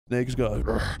Snake's going.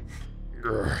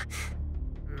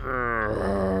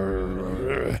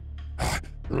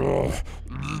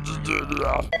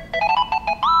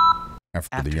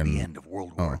 After the end of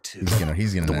World War II,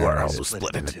 he's gonna the narrate world it. was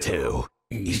split into two,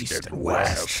 East and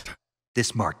West.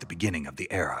 This marked the beginning of the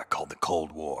era called the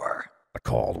Cold War. The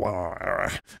Cold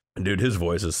War. Dude, his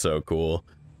voice is so cool.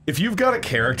 If you've got a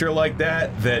character like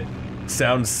that that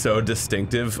sounds so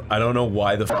distinctive, I don't know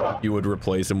why the f you would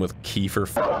replace him with Kiefer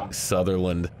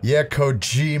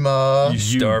Kojima. You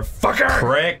star fucker!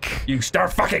 Prick! You star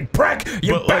fucking prick!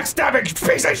 You backstabbing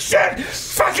piece of shit!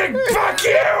 Fucking fuck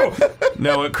you!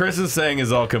 No, what Chris is saying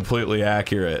is all completely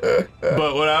accurate.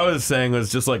 But what I was saying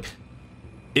was just like,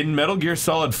 in Metal Gear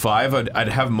Solid 5, I'd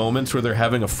have moments where they're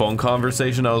having a phone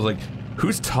conversation. I was like,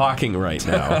 who's talking right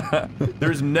now?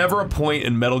 There's never a point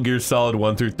in Metal Gear Solid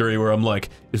 1 through 3 where I'm like,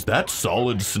 is that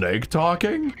Solid Snake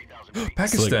talking?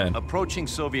 Pakistan. Like, approaching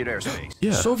Soviet airspace.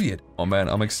 Yeah. Soviet. Oh man,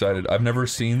 I'm excited. I've never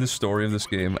seen the story of this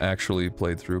game actually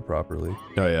played through properly.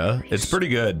 Oh yeah? It's pretty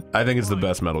good. I think it's the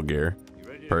best Metal Gear,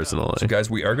 personally. So guys,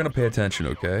 we are gonna pay attention,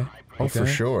 okay? Oh, for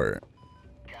sure.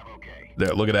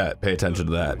 There, look at that. Pay attention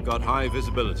to that. Got high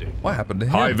visibility. What happened to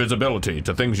him? High visibility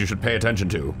to things you should pay attention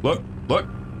to. Look, look,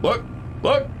 look,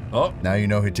 look. Oh. Now you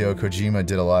know Hideo Kojima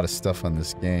did a lot of stuff on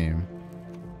this game.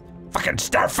 Fucking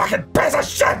star fucking piece of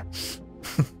shit!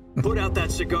 Put out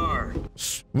that cigar.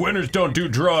 Winners don't do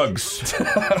drugs.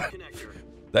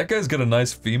 That guy's got a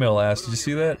nice female ass. Did you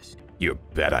see that? You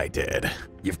bet I did.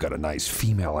 You've got a nice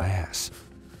female ass.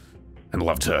 I'd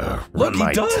love to run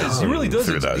my tongue he really does.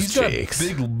 through those He's cheeks.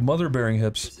 got big mother-bearing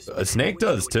hips. A snake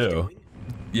does too.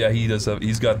 Yeah, he does have.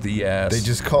 He's got the ass. They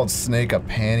just called Snake a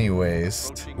panty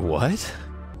waist. What?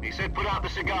 He said, "Put out the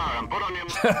cigar and put on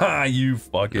your." You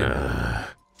fucking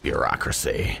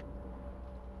bureaucracy.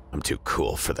 I'm too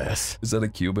cool for this. Is that a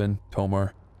Cuban,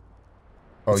 Tomar?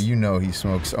 Oh, you know he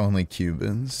smokes only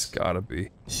Cubans. Gotta be.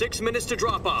 6 minutes to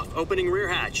drop off. Opening rear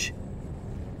hatch.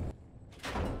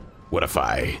 What if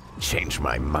I change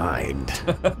my mind?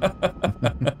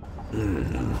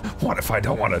 What if I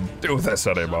don't want to do this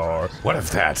anymore? What if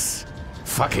that's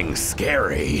fucking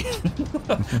scary?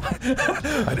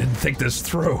 I didn't think this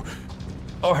through.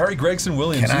 Oh, Harry Gregson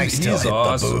Williams. Can I still he's hit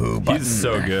awesome. the boo button? He's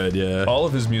so good, yeah. All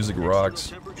of his music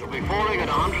rocks. You'll be falling at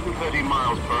 130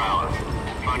 miles per hour.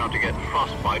 Try not to get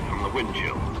frostbite from the wind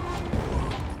chill.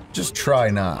 Just try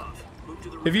not.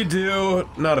 If you do,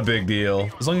 not a big deal.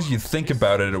 As long as you think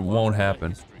about it, it won't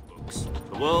happen.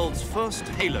 The world's first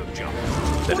halo jump.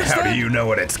 Then how do you know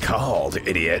what it's called,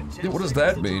 idiot? Yeah, what does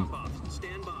that mean?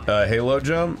 Halo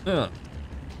jump? Yeah.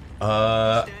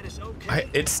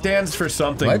 It stands for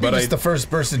something, Might be but just the first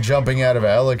person jumping out of a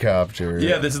helicopter.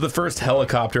 Yeah, this is the first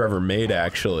helicopter ever made,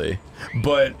 actually.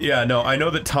 But, yeah, no, I know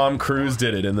that Tom Cruise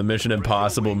did it in the Mission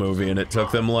Impossible movie, and it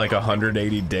took them, like,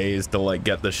 180 days to, like,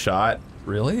 get the shot.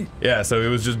 Really? Yeah, so it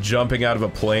was just jumping out of a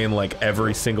plane, like,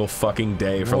 every single fucking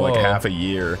day for, like, half a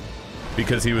year.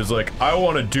 Because he was like, I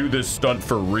want to do this stunt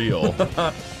for real.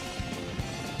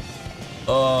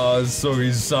 So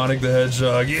he's Sonic the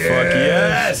Hedgehog. Yeah! Fuck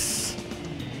yes!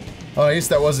 Oh, I guess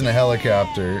that wasn't a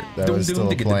helicopter. That was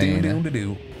still a plane.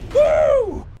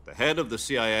 Woo! The head of the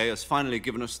CIA has finally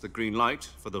given us the green light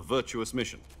for the virtuous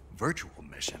mission. Virtual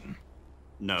mission?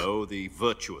 No, the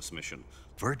virtuous mission.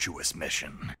 Virtuous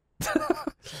mission.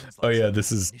 Oh yeah,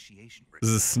 this is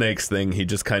Snake's thing. He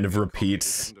just kind of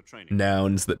repeats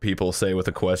nouns that people say with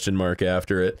a question mark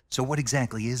after it. So what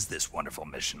exactly is this wonderful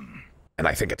mission? And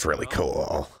I think it's really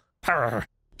cool.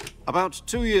 About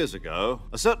 2 years ago,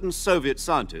 a certain Soviet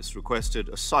scientist requested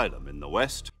asylum in the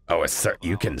West. Oh,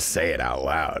 you can say it out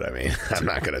loud. I mean, I'm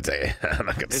not gonna say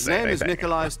His name is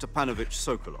Nikolai Stepanovich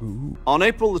Sokolov. Ooh. On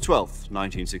April the 12th,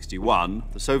 1961,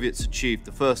 the Soviets achieved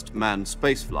the first manned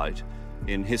spaceflight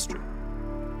in history.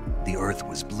 The Earth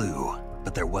was blue,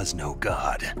 but there was no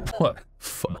God. What?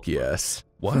 Fuck yes.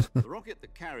 What? The rocket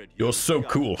that carried You're so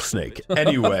cool, Snake.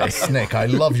 Anyway. Snake, I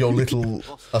love your little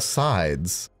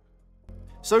asides.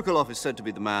 Sokolov is said to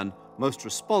be the man most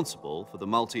responsible for the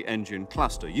multi-engine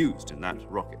cluster used in that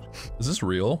rocket. Is this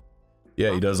real?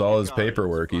 Yeah, he does all his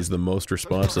paperwork. He's the most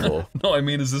responsible. No, I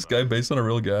mean, is this guy based on a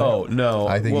real guy? Oh, no.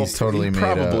 I think he's totally made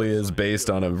up. He probably is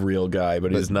based on a real guy,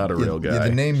 but he's not a real guy. Yeah,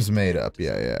 the name's made up,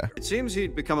 yeah. It seems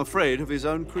he'd become afraid of his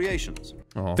own creations.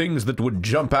 Oh. Things that would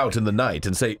jump out in the night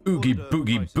and say, oogie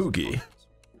boogie boogie.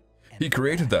 He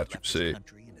created that, you see.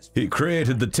 He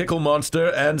created the tickle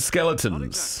monster and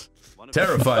skeletons.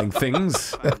 Terrifying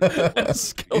things.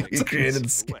 He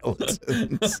created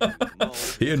skeletons.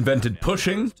 He invented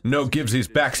pushing, no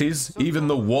givesies backsies, even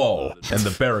the wall and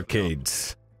the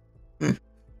barricades.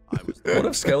 What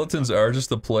if skeletons are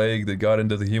just a plague that got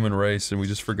into the human race and we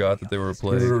just forgot that they were a They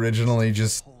plague? were originally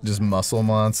just muscle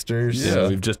monsters. Yeah,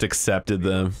 we've just accepted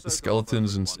them. The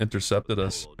skeletons intercepted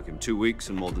us. It took him 2 weeks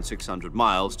and more than 600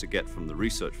 miles to get from the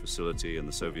research facility in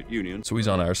the Soviet Union. So he's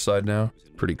on our side now?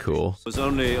 Pretty cool. It was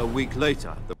only a week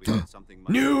later that we had something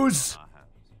much News! in our hands.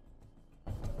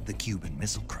 The Cuban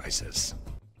Missile Crisis.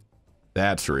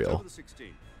 That's real. October the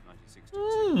 16th,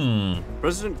 1962.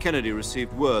 President Kennedy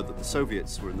received word that the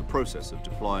Soviets were in the process of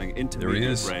deploying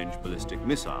intermediate-range ballistic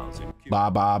missiles in Cuba.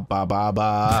 Ba ba ba ba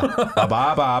ba ba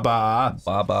ba ba ba.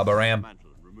 Ba ba ba ram.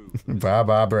 Ba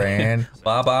ba brand.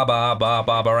 Ba ba ba ba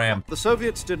ba ba ram. The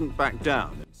Soviets didn't back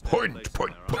down. Point,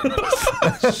 point, point.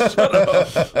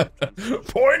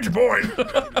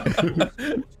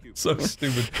 So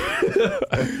stupid.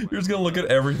 You're just gonna look at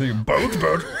everything. Boat.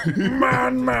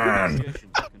 Man. Man.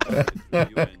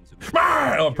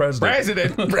 Oh,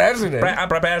 president. President.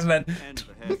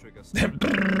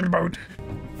 Boat.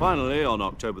 Finally, on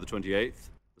October the 28th,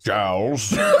 Charles.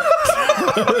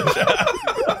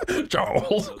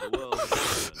 Jowls.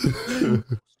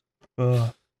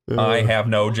 I have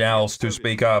no jowls to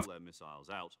speak of.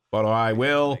 But I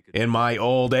will in my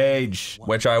old age.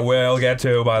 Which I will get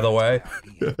to, by the way.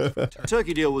 The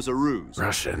Turkey deal was a ruse.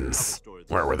 Russians.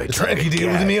 Where were they Turkey trying to deal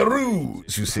with get? me a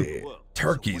ruse, you see.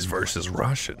 Turkeys versus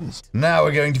Russians. Now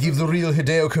we're going to give the real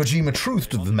Hideo Kojima truth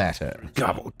to the matter.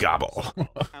 Gobble, gobble.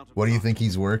 What do you think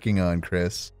he's working on,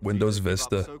 Chris? Windows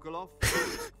Vista.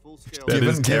 That is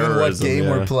Given what terrorism, game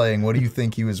yeah. we're playing, what do you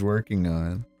think he was working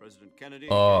on?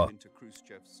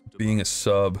 Being a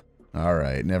sub.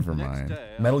 Alright, never mind.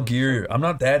 Metal Gear. I'm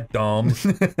not that dumb.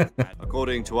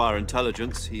 According to our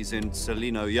intelligence, he's in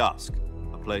Selino-Yask,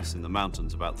 a place in the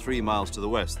mountains about 3 miles to the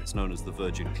west that's known as the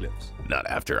Virgin Cliffs. Not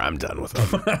after I'm done with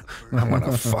them. I'm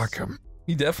gonna fuck him.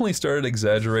 He definitely started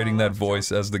exaggerating that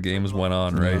voice as the games went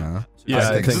on, right? Yeah. Yeah, I This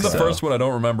think is the so. first one I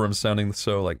don't remember him sounding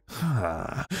so like.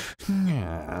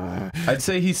 I'd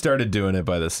say he started doing it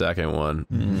by the second one,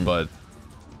 but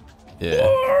yeah.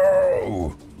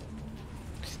 Whoa!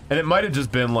 And it might have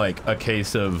just been like a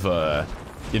case of,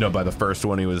 you know, by the first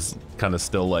one he was kind of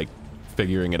still like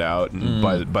figuring it out, and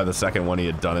by the second one he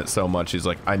had done it so much he's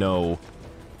like, I know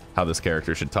how this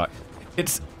character should talk.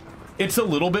 It's a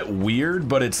little bit weird,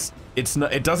 but it's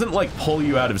not. It doesn't like pull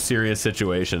you out of serious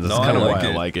situations. That's kind of why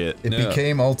I like it. It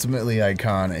became ultimately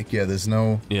iconic. Yeah, there's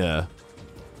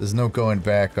no going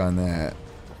back on that.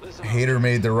 Hater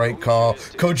made the right call.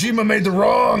 Kojima made the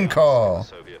wrong call.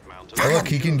 Oh, look,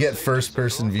 he can get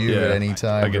first-person view at any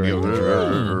time. I can right go,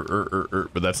 there.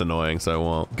 but that's annoying, so I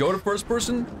won't. Go to first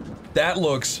person? That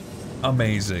looks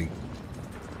amazing.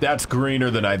 That's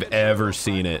greener than I've ever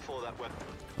seen it.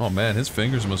 Oh man, his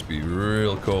fingers must be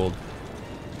real cold.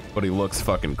 But he looks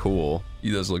fucking cool.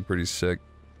 He does look pretty sick.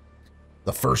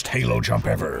 The first Halo jump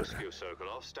ever. It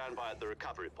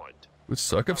would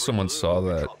suck if someone saw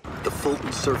that. The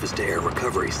Fulton surface-to-air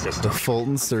recovery system. The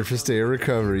Fulton surface-to-air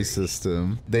recovery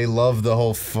system. They love the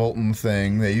whole Fulton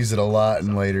thing. They use it a lot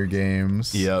in later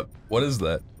games. Yep. What is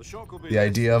that? The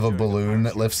idea of a balloon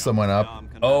that lifts someone up,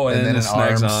 Oh, and then it an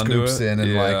arm snags onto scoops it? in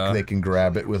and Yeah. like they can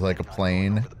grab it with like a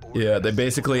plane. Yeah, they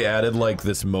basically added like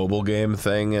this mobile game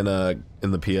thing in the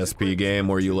PSP game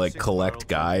where you like collect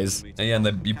guys. Yeah, and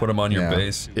then you put them on your Yeah.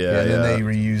 base. Yeah, And then they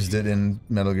reused it in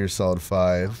Metal Gear Solid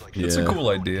 5. It's a cool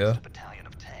idea.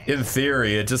 In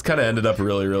theory, it just kind of ended up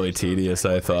really, really tedious,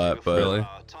 I thought. But Really?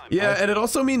 yeah, and it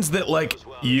also means that like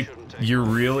you're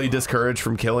really discouraged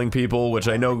from killing people, which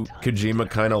I know Kojima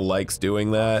kind of likes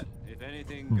doing that.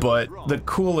 But the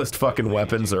coolest fucking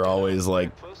weapons are always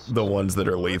like the ones that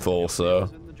are lethal. So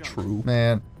True.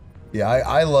 Man. Yeah,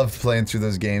 I loved playing through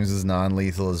those games as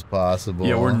non-lethal as possible.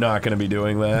 yeah, we're not gonna be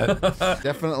doing that.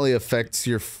 Definitely affects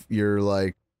your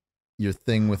thing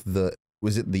with the,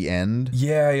 was it the end?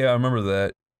 Yeah, I remember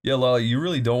that. Yeah, Lolly, you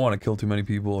really don't want to kill too many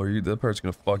people, or that part's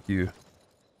gonna fuck you.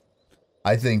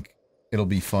 I think it'll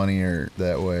be funnier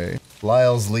that way.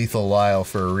 Lyle's lethal Lyle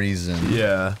for a reason.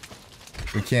 Yeah.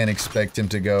 We can't expect him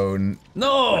to go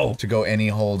any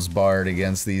holds barred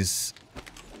against these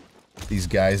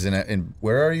guys in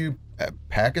where are you?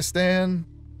 Pakistan?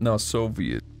 No,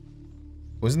 Soviet.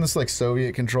 Wasn't this like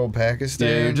Soviet-controlled Pakistan?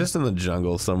 Yeah, you're just in the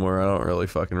jungle somewhere. I don't really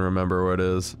fucking remember where it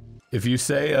is. If you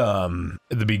say, at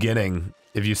the beginning,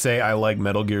 if you say I like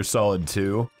Metal Gear Solid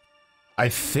 2, I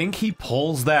think he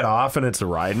pulls that off and it's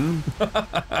Raiden.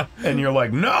 And you're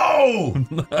like, no!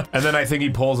 And then I think he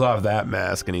pulls off that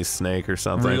mask and he's Snake or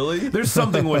something. Really? There's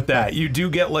something with that. You do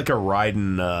get like a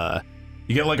Raiden,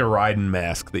 you get like a Raiden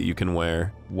mask that you can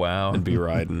wear. Wow. And be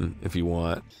Raiden if you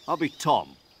want. I'll be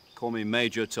Tom. Call me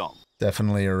Major Tom.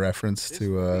 Definitely a reference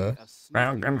to,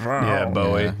 yeah,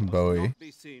 Bowie. Yeah, Bowie.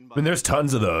 I mean, there's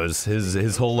tons of those.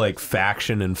 His whole, like,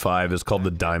 faction in 5 is called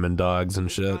the Diamond Dogs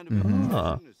and shit.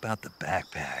 About the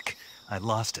backpack. I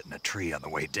lost it in a tree on the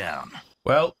way down.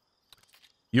 Well,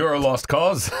 you're a lost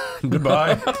cause.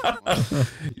 Goodbye.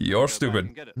 You're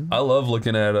stupid. I love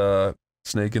looking at,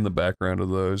 Snake in the background of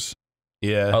those.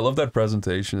 Yeah. I love that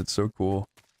presentation. It's so cool.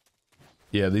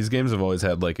 Yeah, these games have always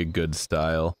had, like, a good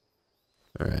style.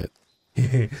 Alright.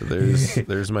 So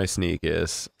there's my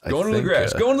sneak-ass. Go into the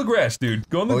grass. Go into the grass, dude.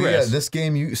 Go in the grass. Yeah, this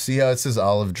game, you see how it says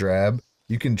olive drab?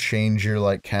 You can change your,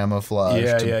 like, camouflage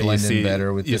to blend in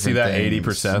better with different things. You see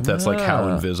that 80%? That's, like, how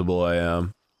invisible I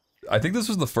am. I think this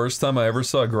was the first time I ever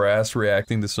saw grass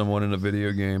reacting to someone in a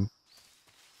video game.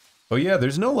 Oh yeah,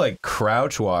 there's no, like,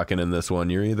 crouch walking in this one.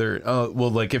 You're either... Oh,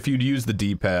 well, like, if you'd use the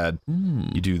D-pad,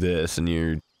 you do this, and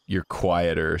you're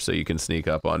quieter, so you can sneak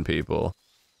up on people.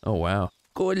 Oh, wow.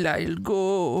 Go, Lyle,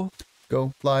 go.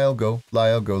 Go, Lyle, go.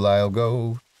 Lyle, go, Lyle,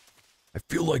 go. I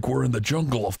feel like we're in the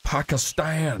jungle of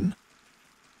Pakistan.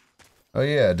 Oh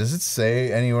yeah, does it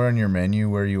say anywhere on your menu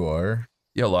where you are?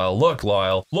 Yeah, Lyle. Look,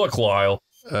 Lyle. Look, Lyle.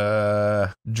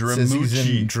 Dramuchi.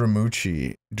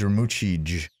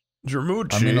 Dramuchij.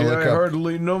 Dramuchi, I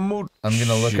hardly know Moochie. I'm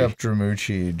gonna look up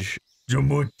Dramuchij.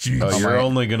 Oh, you're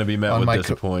only gonna be met with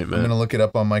disappointment. I'm gonna look it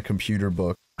up on my computer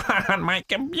book. On my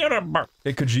computer book.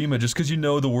 Hey, Kojima, just because you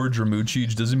know the word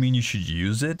Dramuchij doesn't mean you should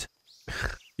use it.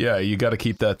 Yeah, you gotta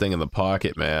keep that thing in the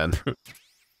pocket, man.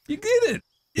 You did it!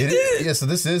 You did it! Yeah, so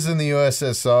this is in the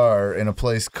USSR, in a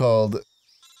place called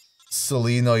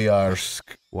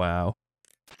Selinoyarsk. Wow.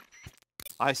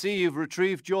 I see you've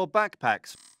retrieved your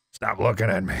backpacks. Stop looking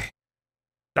at me.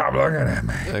 Stop looking at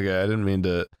me. Okay, I didn't mean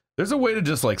to... There's a way to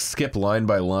just, like, skip line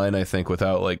by line, I think,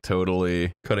 without, like,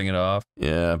 totally... Cutting it off?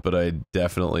 Yeah, but I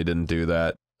definitely didn't do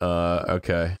that.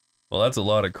 Okay. Well, that's a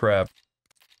lot of crap.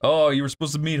 Oh, you were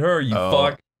supposed to meet her, you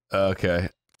fuck. Okay.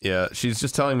 Yeah, she's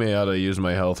just telling me how to use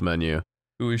my health menu.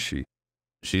 Who is she?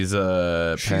 She's,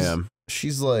 Pam.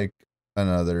 She's like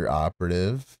another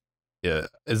operative. Yeah.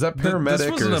 Is that paramedic this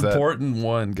was or an important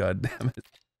one, goddammit.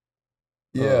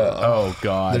 Yeah. Oh,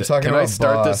 God. They're talking Can about I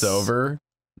start boss. this over?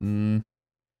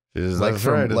 Like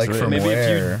from, maybe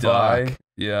where? if you die.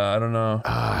 Yeah, I don't know.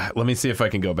 Let me see if I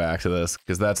can go back to this,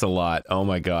 because that's a lot. Oh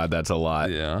my God, that's a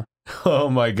lot. Yeah. Oh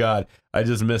my God, I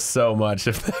just missed so much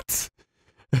of that.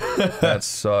 That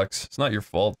sucks. It's not your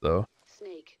fault, though.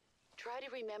 Snake, try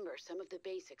to remember some of the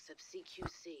basics of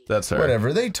CQC. That's her.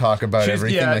 Whatever, they talk about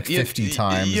everything like 50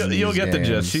 times. You'll get the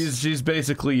gist. She's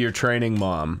basically your training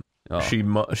mom. Oh.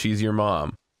 She's your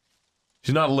mom.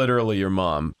 She's not literally your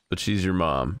mom, but she's your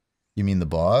mom. You mean the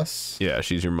boss? Yeah,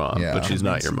 she's your mom, but she's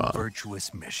not your mom.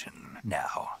 Virtuous mission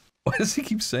now. Why does he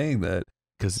keep saying that?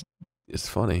 Because it's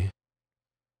funny.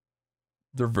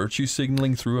 They're virtue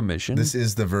signaling through a mission? This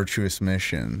is the virtuous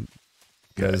mission.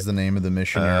 That is the name of the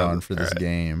mission you're on for this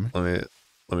game. Let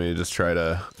me just try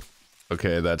to...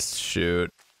 Okay, that's shoot.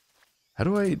 How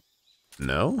do I...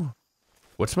 No?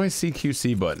 What's my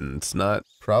CQC button? It's not...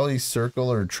 Probably circle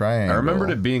or triangle. I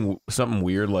remembered it being something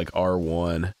weird like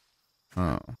R1.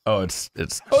 Oh, it's Oh,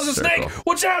 it's a snake!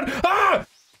 Watch out! Ah!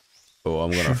 Oh,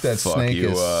 I'm gonna Shoot that fuck snake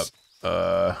you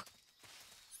up.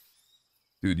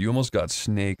 Dude, you almost got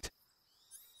snaked.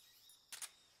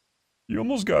 You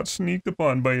almost got sneaked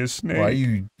upon by a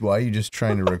snake. Why are you just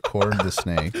trying to record the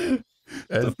snake?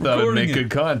 I thought it'd make good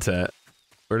content.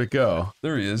 Where'd it go?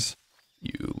 There he is.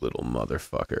 You little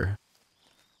motherfucker.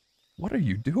 What are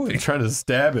you doing? I'm trying to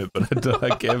stab it, but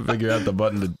I can't figure out the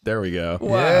button to... There we go.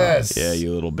 Wow. Yes! Yeah,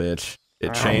 you little bitch.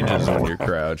 It changes when you're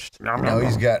crouched. Now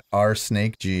he's got R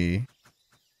Snake G.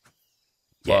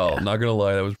 Wow, not gonna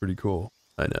lie, that was pretty cool.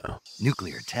 I know.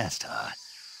 Nuclear test, huh?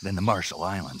 Then the Marshall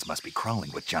Islands must be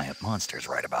crawling with giant monsters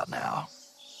right about now.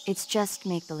 It's just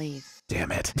make-believe.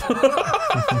 Damn it.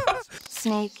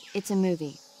 Snake, it's a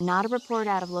movie, not a report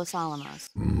out of Los Alamos.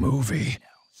 Movie?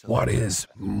 What is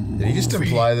movie? Did he just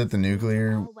imply that the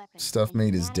nuclear stuff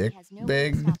made his dick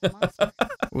big?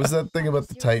 What was that thing about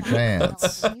the tight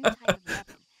pants?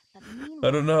 I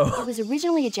don't know. It was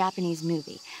originally a Japanese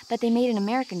movie, but they made an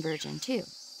American version, too.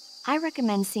 I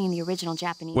recommend seeing the original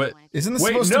Japanese one. Isn't this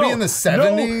supposed to be in the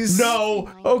 70s?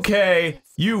 No, okay.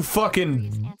 You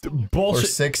fucking bullshit. Or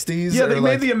 60s? Yeah, they or made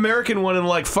like... the American one in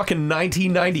like fucking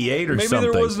 1998 or something.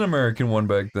 Maybe there was an American one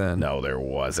back then. No, there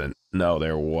wasn't. No,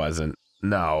 there wasn't.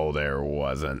 No, there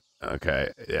wasn't. Okay,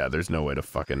 yeah, there's no way to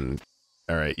fucking...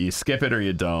 Alright, you skip it or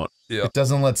you don't. Yeah. It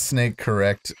doesn't let Snake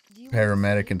correct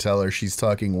paramedic and tell her she's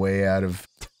talking way out of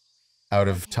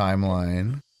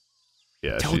timeline.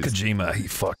 Yeah, tell Kojima he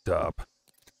fucked up.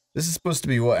 This is supposed to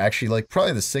be what, actually, like,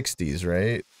 probably the 60s,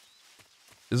 right?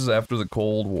 This is after the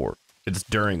Cold War. It's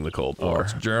during the Cold War. Oh,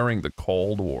 it's during the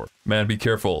Cold War. Man, be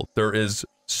careful. There is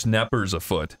snappers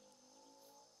afoot.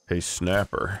 Hey,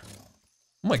 Snapper.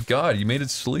 Oh my god, you made it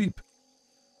sleep.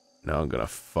 Now I'm gonna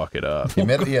fuck it up.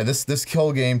 Yeah, this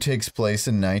whole game takes place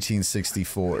in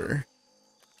 1964.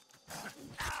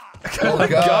 Oh my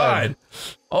god!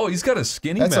 Oh, he's got a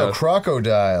skinny mouth. That's a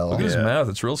crocodile. Look at his mouth,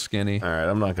 it's real skinny. Alright,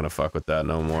 I'm not gonna fuck with that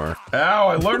no more. Ow,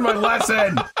 I learned my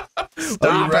lesson!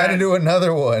 Stop you ran into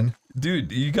another one.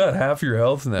 Dude, you got half your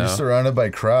health now. You're surrounded by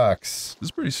crocs. This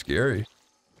is pretty scary.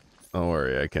 Don't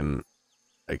worry, I can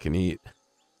eat.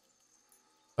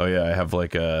 Oh yeah, I have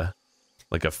like a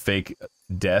fake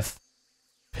death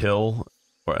pill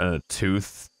and a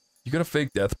tooth. You got a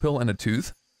fake death pill and a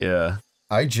tooth? Yeah.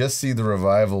 I just see the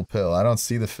revival pill. I don't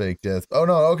see the fake death. Oh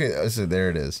no, okay, so there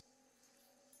it is.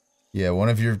 Yeah, one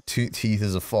of your teeth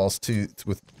is a false tooth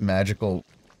with magical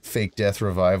fake death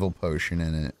revival potion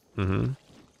in it. Mm-hmm.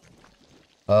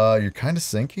 You're kind of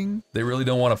sinking? They really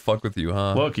don't want to fuck with you,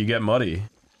 huh? Look, you get muddy.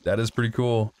 That is pretty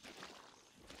cool.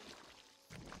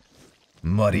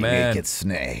 Muddy naked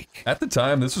snake. At the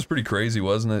time, this was pretty crazy,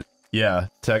 wasn't it? Yeah,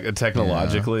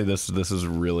 technologically, this is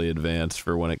really advanced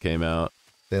for when it came out.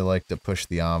 They like to push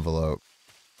the envelope.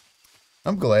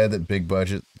 I'm glad that big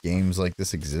budget games like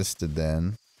this existed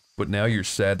then. But now you're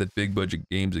sad that big budget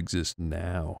games exist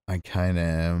now. I kinda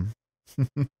am.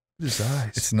 His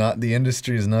eyes. It's not, the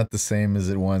industry is not the same as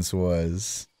it once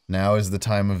was. Now is the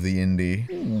time of the indie.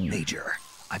 Major,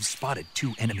 I've spotted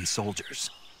 2 enemy soldiers.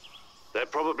 They're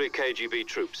probably KGB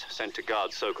troops sent to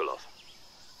guard Sokolov.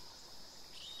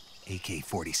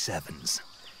 AK-47s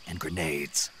and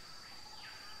grenades.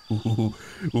 Ooh,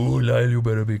 Lyle, you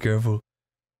better be careful.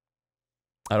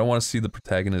 I don't want to see the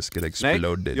protagonist get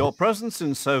exploded. Snake, your presence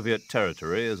in Soviet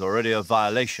territory is already a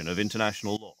violation of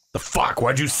international law. The fuck?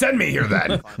 Why'd you send me here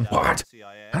then? What?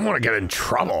 I don't want to get in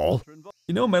trouble.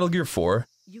 You know Metal Gear 4?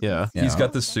 Yeah. He's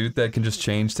got the suit that can just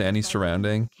change to any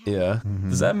surrounding. Yeah.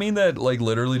 Does that mean that, like,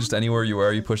 literally just anywhere you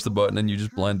are, you push the button and you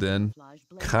just blend in?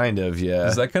 Kind of, yeah.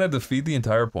 Does that kind of defeat the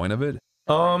entire point of it?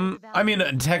 I mean,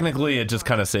 technically it just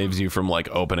kind of saves you from, like,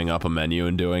 opening up a menu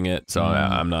and doing it, so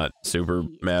I'm not super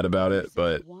mad about it,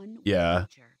 but, yeah.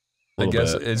 I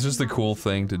guess it's just a cool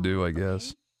thing to do, I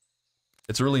guess.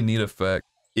 It's a really neat effect.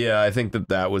 Yeah, I think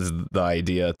that was the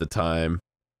idea at the time.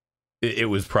 It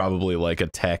was probably like a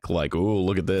tech, like, ooh,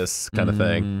 look at this kind of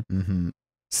thing. Mm-hmm.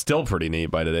 Still pretty neat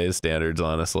by today's standards,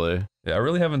 honestly. Yeah, I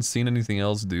really haven't seen anything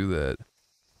else do that.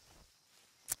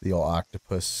 The old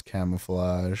octopus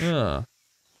camouflage. Yeah.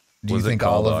 Do you think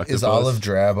is olive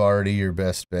drab already your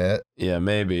best bet? Yeah,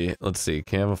 maybe. Let's see.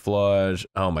 Camouflage.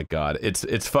 Oh my god.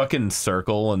 It's fucking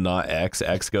circle and not X.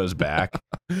 X goes back.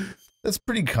 That's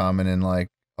pretty common in like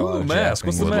ooh, mask.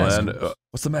 What's the mask?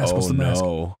 What's the mask? What's the mask?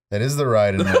 No. That is the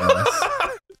Raiden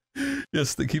mask.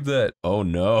 Yes, they keep that. Oh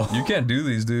no. You can't do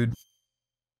these, dude.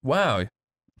 Wow.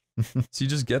 So you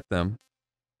just get them.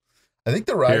 I think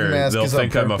the Raiden mask they'll is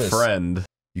think on I'm a purpose. friend.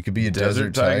 You could be a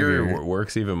desert tiger.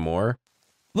 Works even more.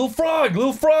 Little frog!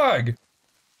 Little frog!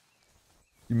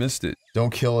 You missed it.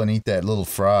 Don't kill and eat that little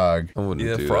frog.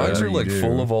 Yeah, frogs are like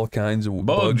full of all kinds of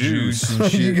bug juice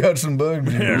and shit. You got some bug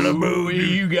juice.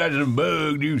 You got some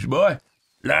bug juice, boy.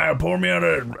 Now pour me out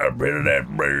a bit of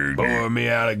that bug. Pour me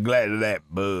out a glass of that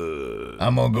bug.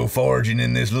 I'm gonna go foraging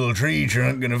in this little tree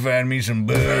trunk, gonna find me some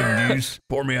bug juice.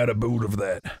 Pour me out a boot of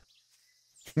that.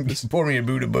 Pour me a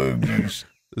boot of bug juice.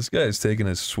 This guy's taking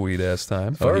his sweet ass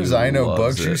time. As far as I know,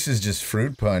 bug juice is just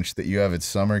fruit punch that you have at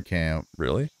summer camp.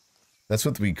 Really? That's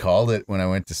what we called it when I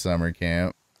went to summer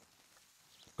camp.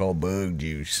 Called bug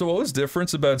juice. So what was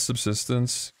difference about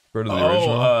Subsistence compared to the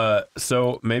original?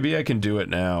 So maybe I can do it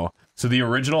now. So the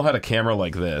original had a camera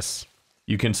like this.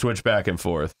 You can switch back and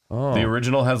forth. Oh. The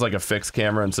original has like a fixed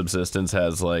camera, and Subsistence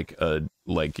has like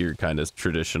your kind of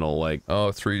traditional like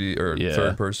 3D or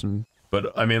third person.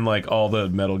 But I mean, like all the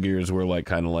Metal Gears were like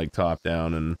kind of like top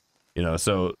down, and you know,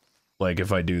 so like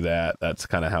if I do that, that's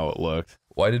kind of how it looked.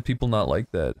 Why did people not like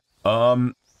that?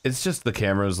 It's just the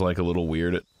camera's like a little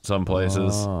weird at some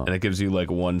places, and it gives you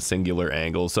like one singular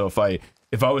angle. So if I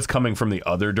was coming from the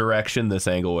other direction, this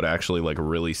angle would actually like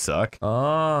really suck.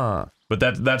 But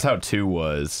that's how 2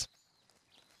 was.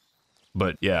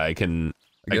 But yeah, I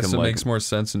guess it makes more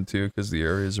sense in 2 because the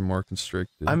areas are more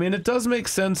constricted. I mean, it does make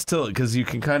sense because you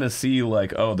can kind of see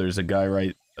like, oh, there's a guy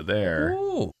right there.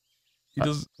 Ooh. He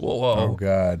does. Whoa. Oh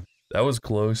god, that was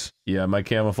close. Yeah, my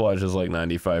camouflage is like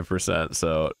 95%,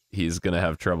 so he's gonna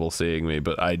have trouble seeing me.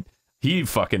 But he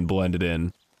fucking blended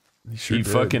in. He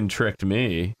fucking tricked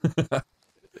me.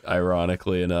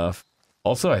 Ironically enough.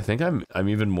 Also, I think I'm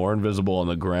even more invisible on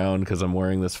the ground because I'm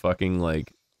wearing this fucking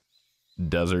like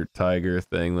desert tiger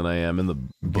thing than I am in the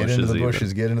bushes. Get into the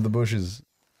bushes. Get into the bushes.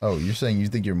 Oh, you're saying you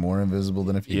think you're more invisible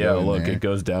than if you go in look, there? It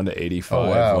goes down to 85. Oh,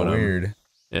 wow, weird.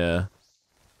 Yeah.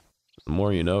 The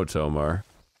more you know, Tomar.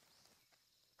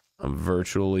 I'm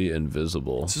virtually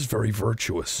invisible. This is very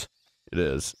virtuous. It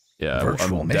is. Yeah,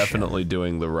 I'm definitely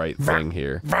doing the right thing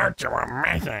here. Virtual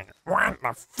mission. What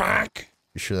the fuck?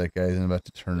 You sure that guy isn't about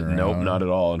to turn around? Nope, not at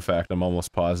all. In fact, I'm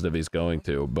almost positive he's going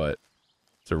to, but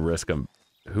it's a risk I'm...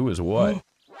 Who is what?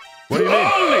 What do you mean?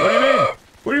 What do you mean?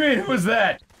 What do you mean? Who is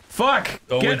that? Fuck!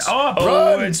 Get up!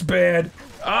 Oh, it's bad.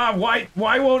 Why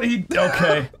won't he...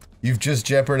 Okay. You've just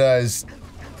jeopardized...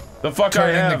 The fuck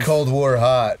turning the Cold War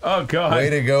hot. Oh, God. Way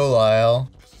to go, Lyle.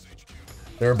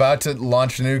 They're about to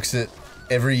launch nukes at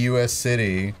every U.S.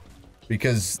 city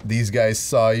because these guys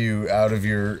saw you out of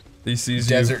your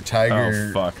desert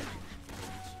tiger. Oh,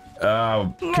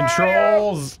 fuck.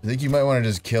 Controls! I think you might want to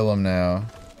just kill him now.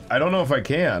 I don't know if I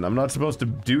can. I'm not supposed to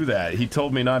do that. He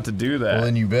told me not to do that. Well,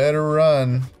 then you better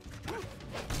run.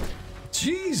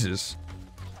 Jesus.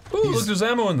 Ooh, look, there's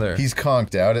ammo in there. He's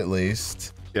conked out at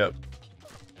least. Yep.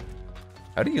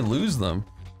 How do you lose them?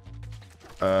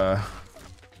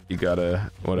 You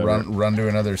gotta, whatever. Run to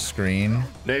another screen.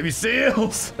 Navy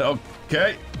SEALs!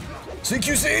 Okay.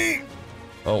 CQC!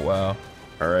 Oh, wow.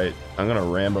 Alright, I'm gonna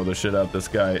Rambo the shit out this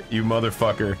guy. You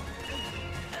motherfucker.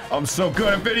 I'm so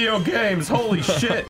good at video games, holy shit!